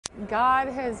God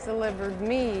has delivered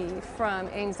me from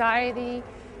anxiety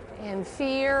and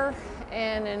fear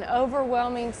and an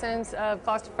overwhelming sense of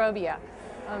claustrophobia.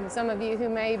 Some of you who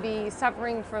may be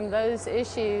suffering from those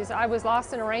issues, I was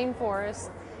lost in a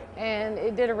rainforest and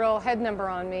it did a real head number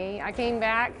on me. I came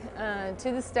back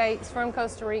to the States from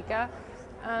Costa Rica.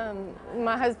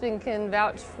 My husband can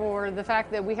vouch for the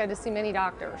fact that we had to see many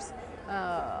doctors,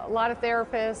 a lot of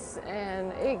therapists,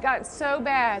 and it got so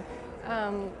bad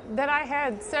that I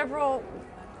had several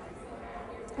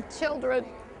children,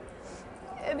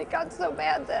 and it got so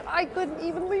bad that I couldn't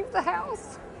even leave the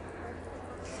house.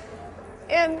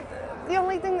 And the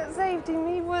only thing that saved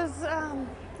me was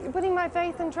putting my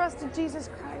faith and trust in Jesus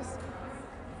Christ.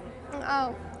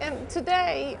 And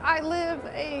today I live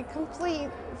a complete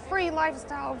free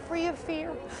lifestyle, free of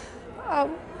fear.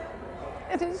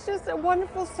 And it's just a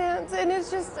wonderful sense, and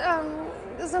it's just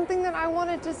something that I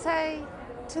wanted to say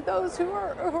to those who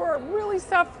are really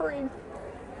suffering.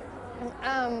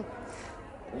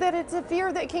 That it's a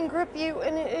fear that can grip you,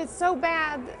 and it's so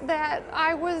bad that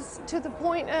I was to the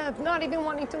point of not even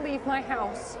wanting to leave my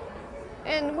house.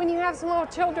 And when you have small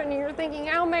children and you're thinking,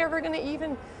 how am I ever going to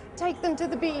even take them to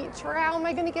the beach, or how am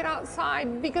I going to get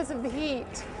outside because of the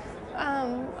heat?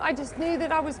 I just knew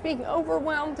that I was being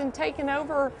overwhelmed and taken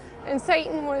over, and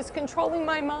Satan was controlling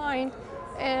my mind,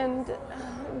 and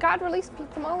God released me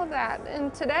from all of that.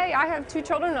 And today I have 2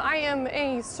 children. I am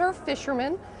a surf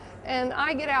fisherman, and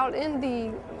I get out in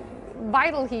the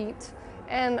vital heat,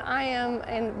 and I am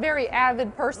a very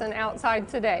avid person outside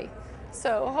today.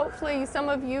 So hopefully some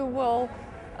of you will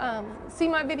see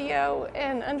my video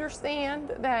and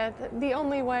understand that the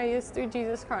only way is through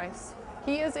Jesus Christ.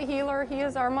 He is a healer, He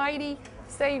is our mighty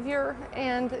Savior,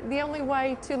 and the only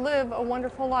way to live a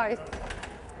wonderful life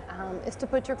is to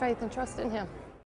put your faith and trust in Him.